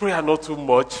 it's prayer not too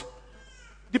much.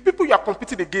 The people you are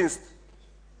competing against,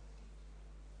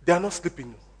 they are not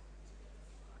sleeping.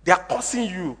 They are cursing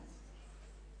you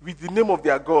with the name of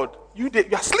their God. You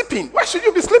are sleeping. Why should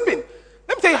you be sleeping?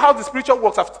 Let me tell you how the spiritual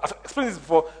works. I've explained this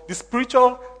before. The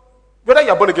spiritual, whether you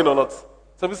are born again or not.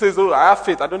 Somebody says, oh, I have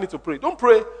faith. I don't need to pray. Don't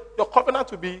pray. Your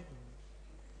covenant will be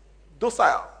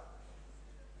docile.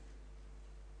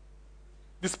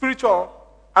 The spiritual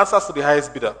answers to the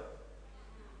highest bidder.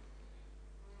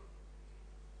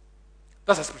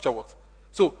 That's how spiritual works.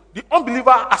 So the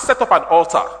unbeliever has set up an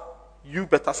altar. You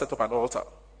better set up an altar.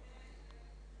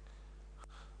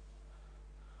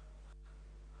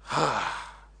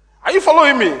 Are you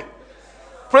following me?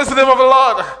 Praise the name of the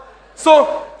Lord.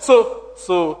 So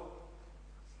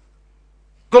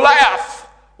Goliath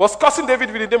was cursing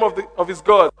David with the name of his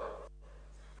God.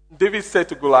 David said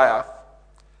to Goliath,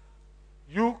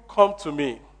 you come to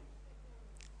me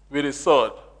with a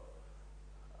sword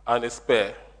and a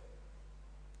spear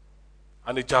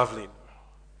and a javelin.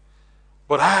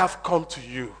 But I have come to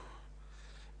you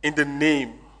in the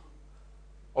name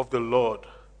of the Lord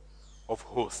of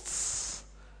hosts,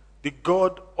 the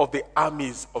God of the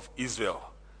armies of Israel,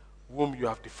 whom you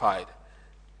have defied.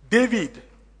 David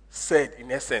said, in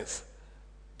essence,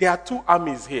 there are two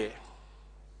armies here.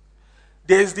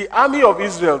 There is the army of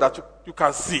Israel that you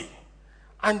can see,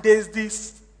 and there's the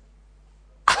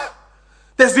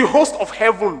host of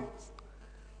heaven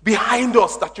behind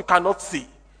us that you cannot see.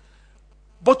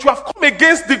 But you have come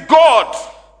against the God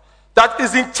that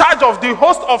is in charge of the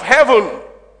host of heaven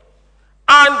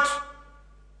and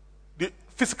the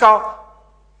physical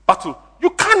battle.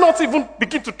 You cannot even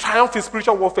begin to triumph in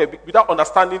spiritual warfare without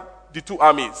understanding the two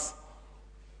armies.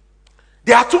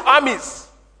 There are two armies.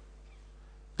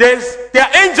 There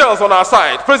are angels on our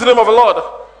side. Praise the name of the Lord.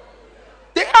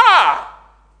 They are.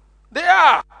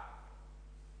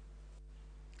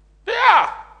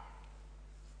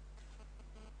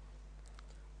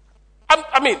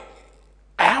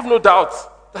 I have no doubt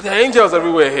that there are angels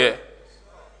everywhere here.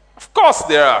 Of course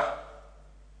there are.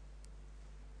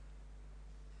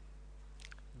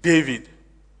 David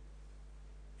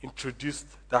introduced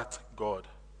that God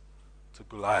to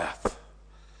Goliath.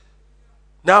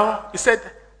 Now, he said,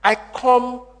 I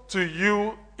come to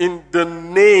you in the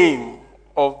name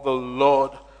of the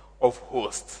Lord of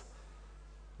hosts,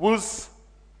 whose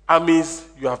armies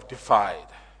you have defied.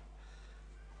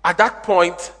 At that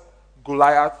point,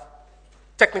 Goliath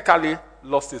technically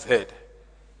lost his head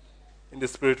in the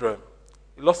spirit realm.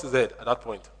 He lost his head at that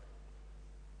point.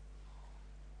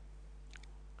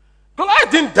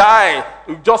 Goliath didn't die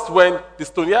just when the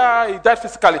stone, he died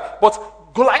physically.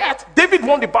 But Goliath, David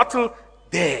won the battle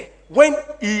there when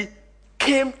he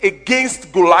came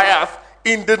against Goliath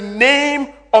in the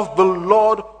name of the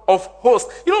Lord of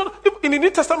hosts. You know, in the New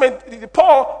Testament,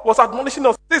 Paul was admonishing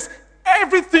us this: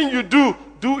 everything you do,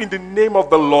 do in the name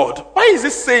of the Lord. Why is he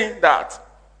saying that?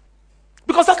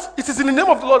 Because it is in the name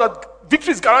of the Lord that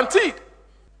victory is guaranteed.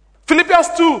 Philippians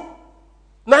 2,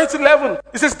 9-11,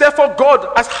 it says, therefore God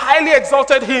has highly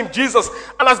exalted him, Jesus,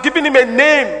 and has given him a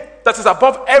name that is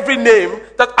above every name,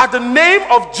 that at the name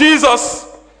of Jesus,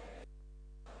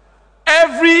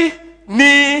 every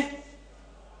knee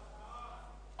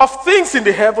of things in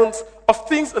the heavens, of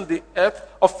things on the earth,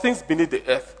 of things beneath the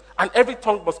earth, and every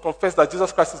tongue must confess that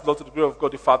Jesus Christ is Lord to the glory of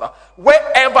God the Father.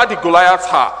 Wherever the Goliaths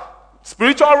are,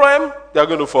 spiritual realm, they are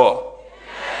going to fall.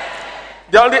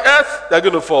 They are on the earth, they are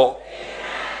going to fall.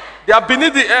 They are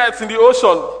beneath the earth in the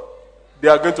ocean, they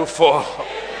are going to fall.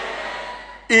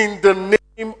 In the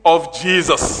name of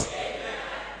Jesus.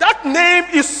 That name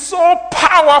is so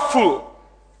powerful.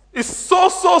 It's so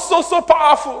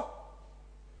powerful.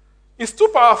 It's too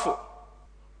powerful.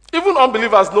 Even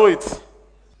unbelievers know it.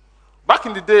 Back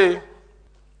in the day,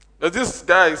 there's this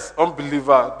guy's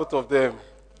unbeliever, both of them.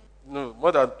 No,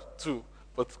 more than two.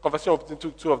 But conversation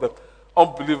between two of them.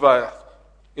 Unbeliever.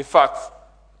 In fact,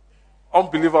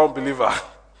 unbeliever.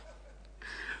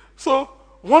 So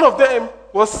one of them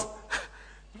was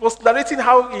narrating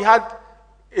how he had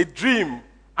a dream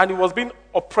and he was being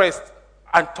oppressed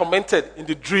and tormented in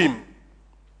the dream.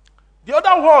 The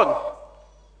other one,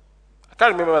 I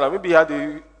can't remember now, maybe he had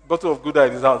a bottle of Gouda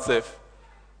in his hand safe.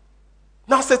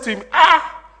 Now said to him,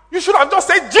 you should have just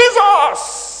said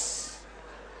Jesus.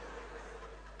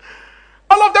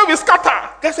 All of them will scatter.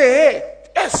 They say, hey,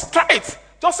 yes, try it.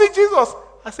 Just say Jesus.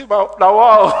 I say, now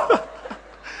wow.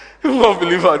 Even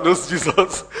unbeliever knows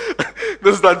Jesus.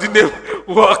 Knows that the name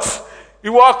works. He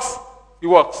works.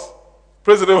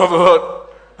 Praise the name of the Lord.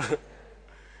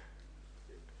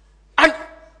 And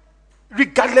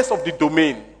regardless of the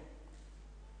domain,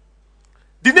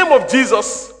 the name of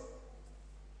Jesus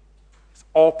is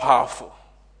all powerful.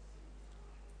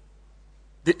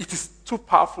 It is too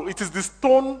powerful. It is the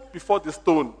stone before the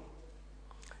stone.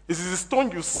 It is the stone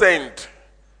you send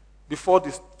before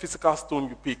the physical stone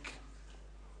you pick.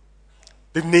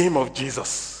 The name of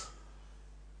Jesus.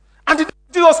 And the name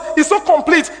of Jesus is so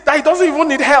complete that he doesn't even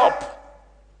need help.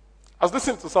 I was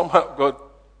listening to someone God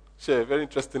share very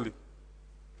interestingly.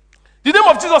 The name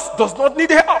of Jesus does not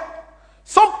need help.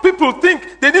 Some people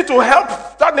think they need to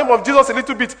help that name of Jesus a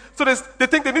little bit. So they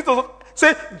think they need to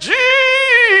say, Jesus.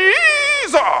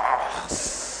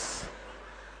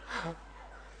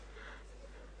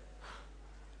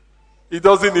 He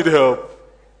doesn't need help.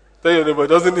 Tell your neighbor,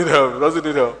 doesn't need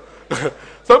help.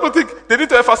 Some people think they need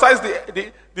to emphasize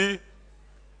the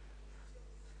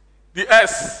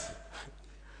S.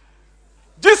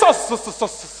 Jesus.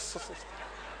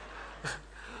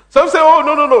 Some say, oh,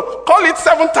 no. Call it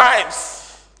 7 times.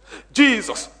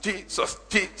 Jesus.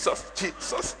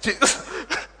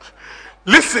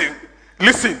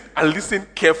 Listen, and listen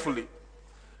carefully.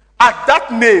 At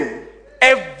that name,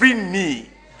 every knee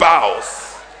bows.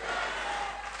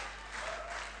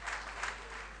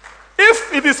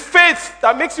 If it is faith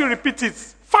that makes you repeat it,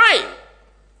 fine.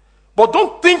 But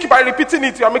don't think by repeating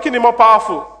it, you are making it more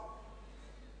powerful.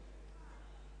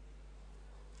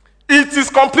 It is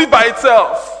complete by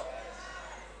itself.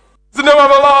 It's the name of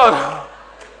the Lord.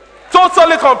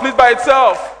 Totally complete by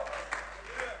itself.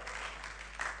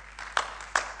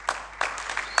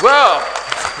 Well,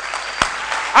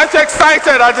 aren't you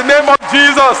excited at the name of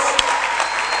Jesus?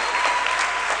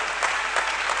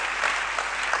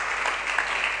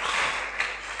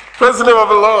 Praise the name of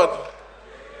the Lord.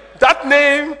 That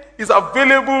name is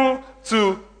available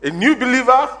to a new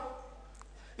believer.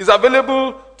 It's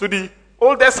available to the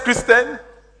oldest Christian.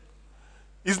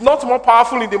 Is not more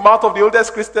powerful in the mouth of the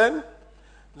oldest Christian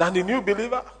than the new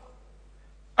believer.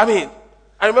 I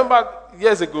remember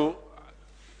years ago,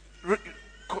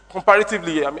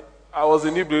 comparatively, I was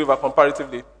a new believer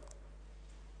comparatively.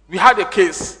 We had a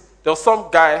case. There was some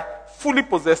guy fully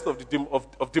possessed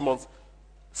of demons,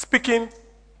 speaking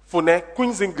Phone,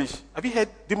 Queen's English. Have you heard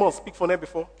demons speak Phone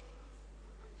before?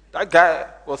 That guy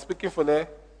was speaking Phone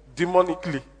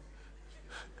demonically.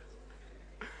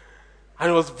 And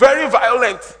he was very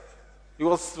violent. He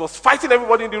was fighting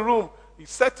everybody in the room. He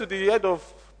said to the head of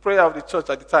prayer of the church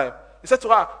at the time, he said to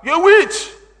her, "You're a witch!"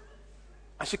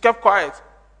 And she kept quiet.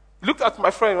 He looked at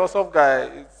my friend, some guy,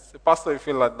 he's a pastor in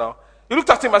Finland now. He looked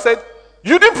at him and said,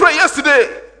 "You didn't pray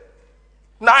yesterday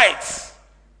night.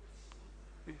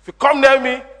 If you come near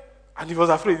me," and he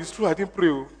was afraid. It's true, I didn't pray.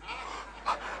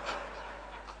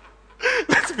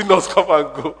 Let me not come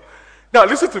and go. Now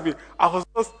listen to me. I was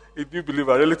just a new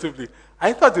believer, relatively. I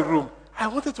entered the room. I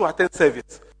wanted to attend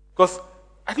service because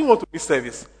I didn't want to miss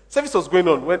service. Service was going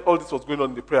on when all this was going on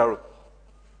in the prayer room.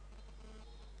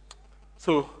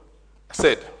 So I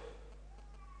said to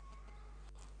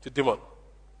the demon,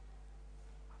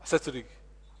 I said to the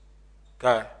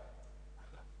guy,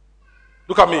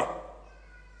 "Look at me."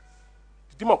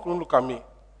 The demon couldn't look at me. I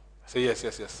said,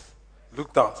 yes.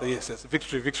 Look down, say yes.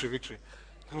 Victory.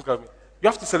 Look at me. You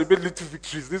have to celebrate little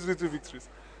victories, these little victories.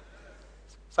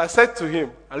 So I said to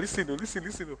him, and listen.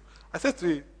 I said to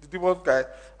the demon guy,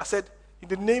 I said, "In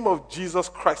the name of Jesus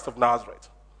Christ of Nazareth,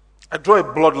 I draw a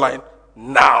bloodline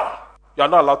now. You are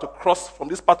not allowed to cross from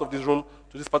this part of this room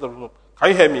to this part of the room. Can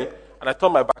you hear me?" And I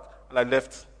turned my back and I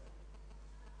left.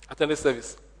 I attended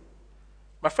service.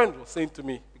 My friend was saying to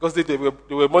me, because they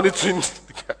were monitoring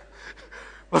the guy,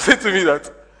 was saying to me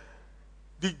that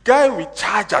the guy will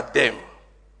charge at them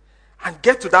and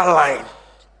get to that line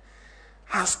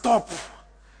and stop.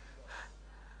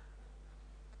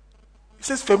 He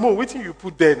says, "Femo, what do you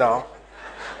put there now?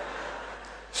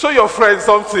 Show your friend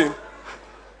something."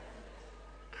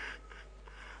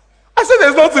 I said,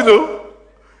 "There's nothing, no.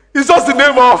 It's just the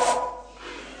name of."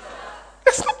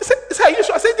 He said, "Are you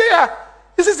sure?" I said, "Yeah."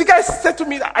 He says, "The guy said to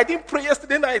me that I didn't pray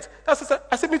yesterday night." I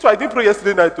said, "Me too, I didn't pray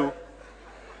yesterday night too."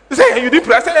 He said, "You didn't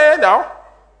pray?" I said, "Yeah, now."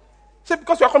 He said,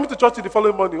 "Because you are coming to church in the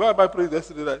following morning. Why am I praying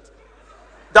yesterday night?"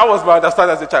 That was my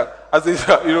understanding as a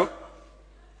child,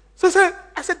 So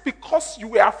I said, "Because you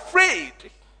were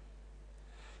afraid.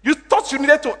 You thought you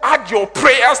needed to add your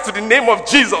prayers to the name of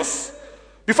Jesus.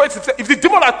 Before if the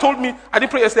demon had told me I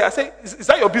didn't pray yesterday, I said, is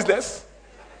that your business?"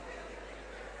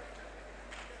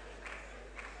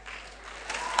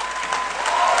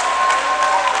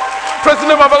 Praise the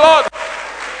name of the Lord.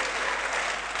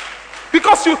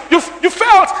 Because you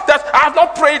felt that I have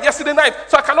not prayed yesterday night,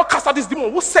 so I cannot cast out this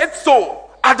demon. Who said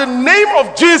so? At the name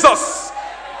of Jesus,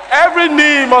 every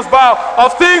knee must bow,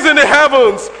 of things in the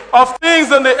heavens, of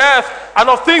things in the earth, and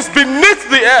of things beneath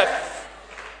the earth.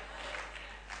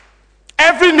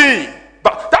 Every knee.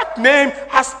 But that name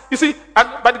has, you see,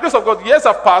 and by the grace of God, years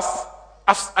have passed.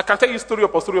 I can tell you story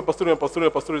upon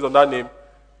stories on that name.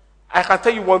 I can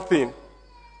tell you one thing.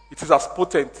 It is as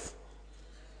potent.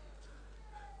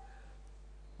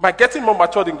 My getting more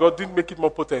matured in God didn't make it more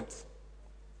potent.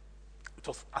 It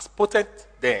was as potent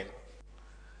then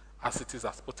as it is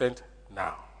as potent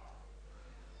now.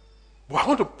 But I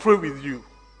want to pray with you.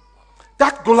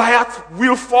 That Goliath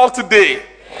will fall today.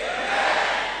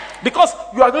 Amen. Because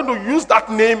you are going to use that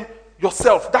name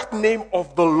yourself, that name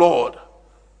of the Lord.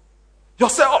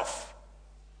 Yourself.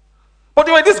 But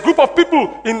there were this group of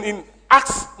people in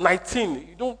Acts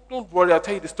 19. Don't worry, I'll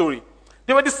tell you the story.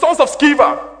 They were the sons of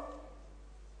Sceva.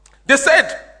 They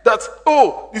said that,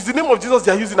 it's the name of Jesus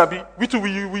they are using, Abi. We too,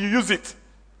 will you use it?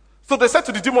 So they said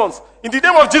to the demons, "In the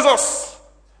name of Jesus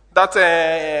that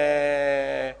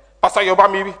Pastor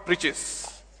Yobami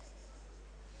preaches,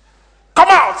 come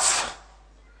out."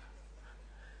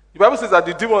 The Bible says that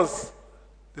the demons,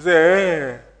 they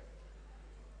say,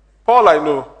 "Paul I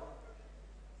know.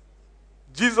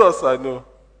 Jesus I know.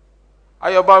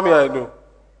 Ayobami I know.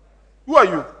 Who are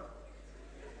you?"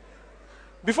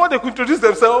 Before they could introduce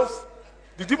themselves,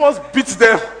 the demons beat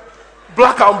them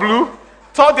black and blue,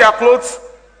 tore their clothes,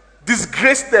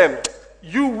 disgraced them.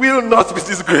 You will not be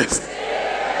disgraced.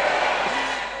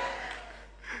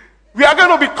 We are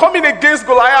going to be coming against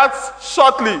Goliath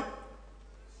shortly.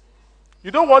 You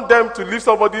don't want them to leave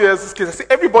somebody else's case. I say,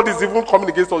 everybody is even coming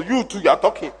against us. You too, you are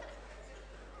talking.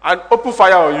 And open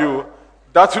fire on you.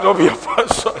 That will not be your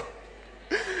passion.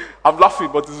 I'm laughing,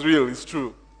 but it's real. It's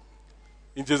true.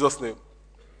 In Jesus' name.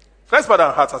 Let's bow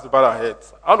our hearts as we bow our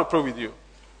heads. I want to pray with you.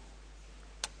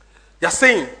 You're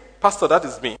saying, "Pastor, that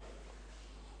is me.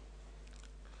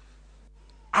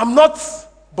 I'm not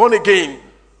born again.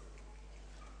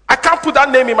 I can't put that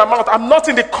name in my mouth. I'm not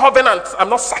in the covenant. I'm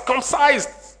not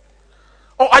circumcised.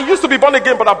 Or I used to be born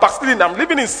again, but I'm backsliding. I'm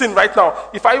living in sin right now.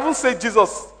 If I even say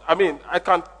Jesus, I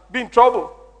can be in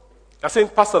trouble." You're saying,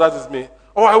 "Pastor, that is me.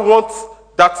 Oh, I want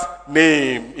that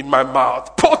name in my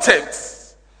mouth. Potent.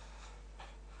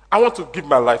 I want to give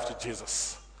my life to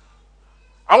Jesus.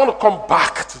 I want to come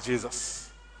back to Jesus."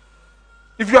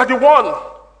 If you are the one,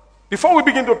 before we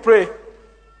begin to pray,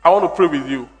 I want to pray with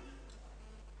you.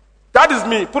 That is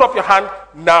me. Put up your hand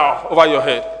now over your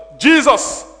head.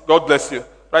 Jesus, God bless you.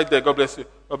 Right there, God bless you.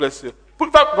 God bless you.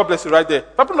 Put up, God bless you right there.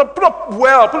 Put up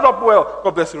well.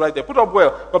 God bless you right there. Put up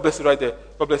well. God bless you right there.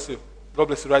 God bless you. God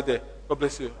bless you right there. God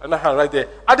bless you. And that hand right there.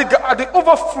 At the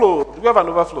overflow, do we have an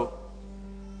overflow?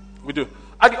 We do.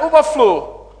 At the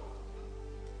overflow,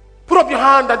 put up your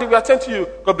hand and they will attend to you.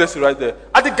 God bless you right there.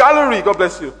 At the gallery, God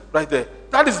bless you right there.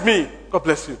 That is me. God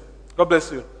bless you. God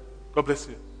bless you. God bless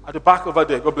you. At the back over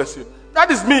there, God bless you. That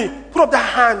is me. Put up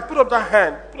that hand. Put up that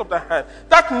hand. Put up that hand.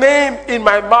 That name in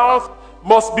my mouth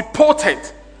must be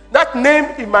potent. That name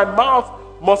in my mouth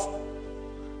must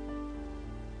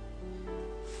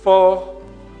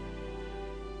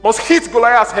hit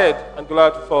Goliath's head and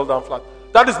Goliath will fall down flat.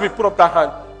 That is me. Put up that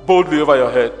hand boldly over your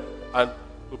head and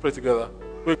we'll pray together.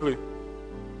 Quickly.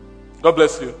 God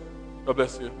bless you. God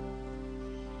bless you.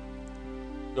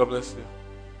 God bless you.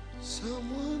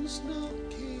 Someone's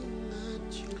knocking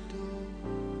at your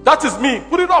door. That is me.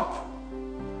 Put it up.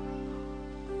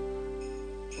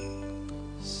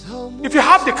 If you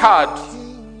have the card,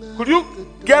 could you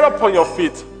get up on your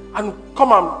feet and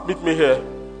come and meet me here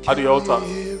at the altar?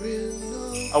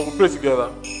 And we'll pray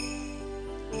together.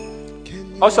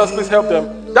 Ushers, please help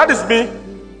them. That is me.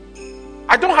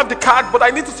 I don't have the card, but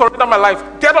I need to surrender my life.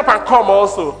 Get up and come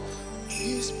also.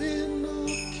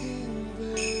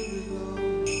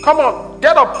 Come on,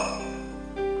 get up.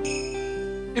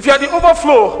 If you are the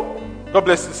overflow, God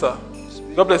bless you, sir.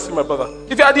 God bless you, my brother.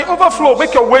 If you are the overflow,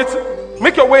 make your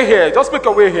way here. Just make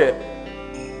your way here.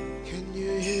 Can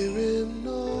you hear him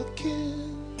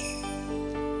knocking?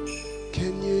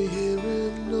 Can you hear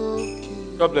him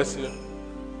knocking? God bless you.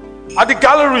 At the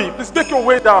gallery, please make your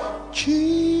way down.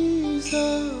 Jesus,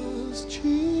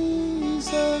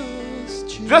 Jesus,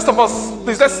 Jesus. The rest of us,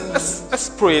 please let's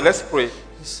pray. Let's pray.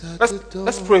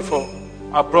 Let's pray for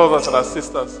our brothers and our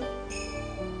sisters.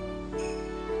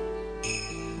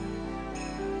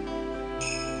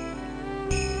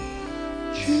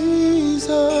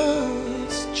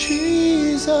 Jesus,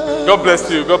 Jesus. God bless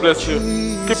you. God bless you.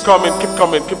 Keep coming. Keep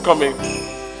coming. Keep coming.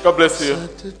 God bless you.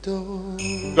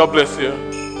 God bless you.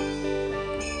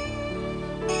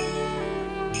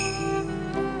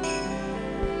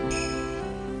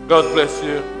 God bless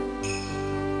you.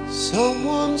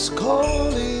 Someone's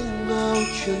calling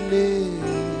out your name.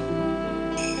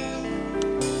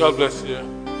 God bless you.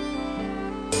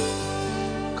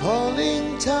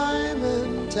 Calling time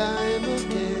and time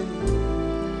again.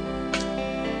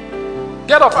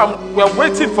 Get up. We're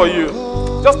waiting for you.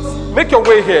 Just make your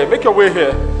way here. Make your way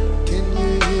here. Can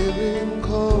you hear him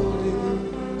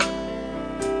calling?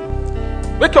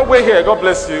 Make your way here. God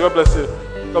bless you. God bless you.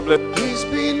 God bless you. He's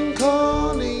been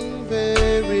calling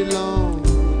very long.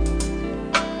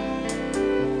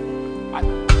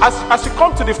 As you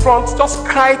come to the front, just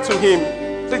cry to him.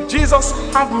 Say, Jesus,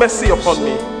 have mercy upon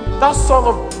me. Thou Son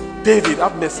of David,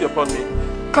 have mercy upon me.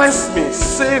 Cleanse me,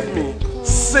 save me,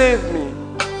 save me.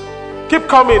 Keep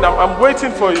coming, I'm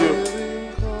waiting for you.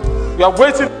 We are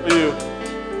waiting for you.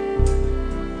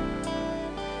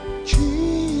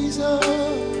 Jesus,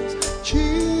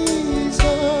 Jesus,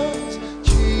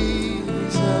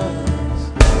 Jesus.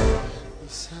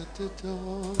 He's at the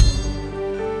door.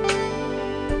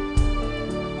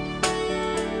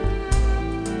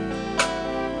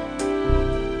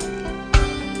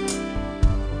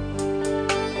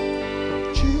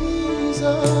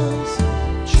 Jesus,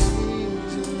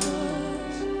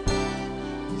 Jesus,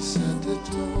 He's at the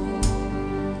door.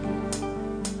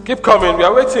 Keep coming, we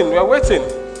are waiting, we are waiting.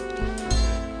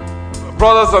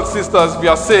 Brothers and sisters, we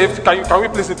are saved. Can we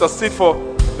please intercede for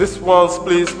these ones,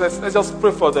 please? Let's just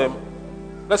pray for them.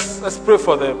 Let's pray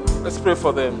for them. Let's pray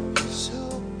for them.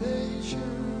 So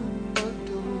patient, but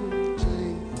don't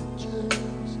take a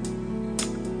chance.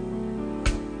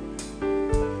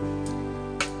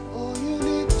 All you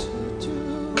need to do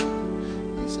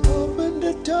is open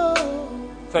the door.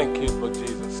 Thank you, Lord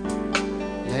Jesus.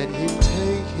 Let him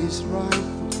take his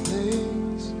rightful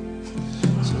place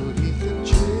so he can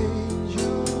change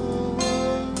your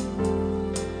world.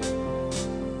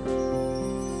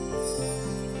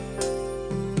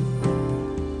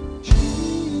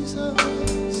 Jesus,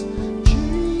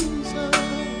 Jesus,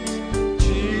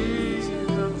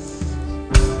 Jesus.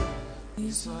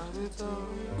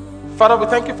 Father, we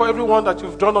thank you for everyone that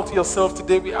you've drawn unto yourself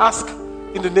today. We ask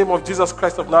in the name of Jesus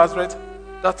Christ of Nazareth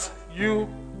that you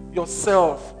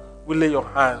yourself will lay your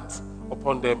hands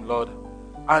upon them, Lord,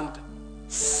 and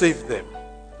save them.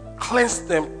 Cleanse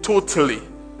them totally.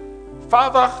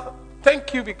 Father,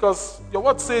 thank you because your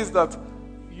word says that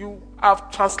you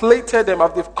have translated them,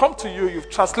 as they've come to you, you've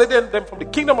translated them from the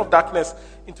kingdom of darkness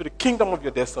into the kingdom of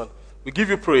your dear Son. We give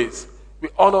you praise We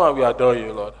honor and we adore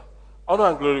you, Lord. Honor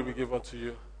and glory we give unto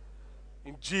you.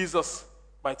 In Jesus'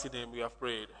 mighty name we have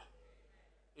prayed.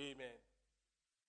 Amen.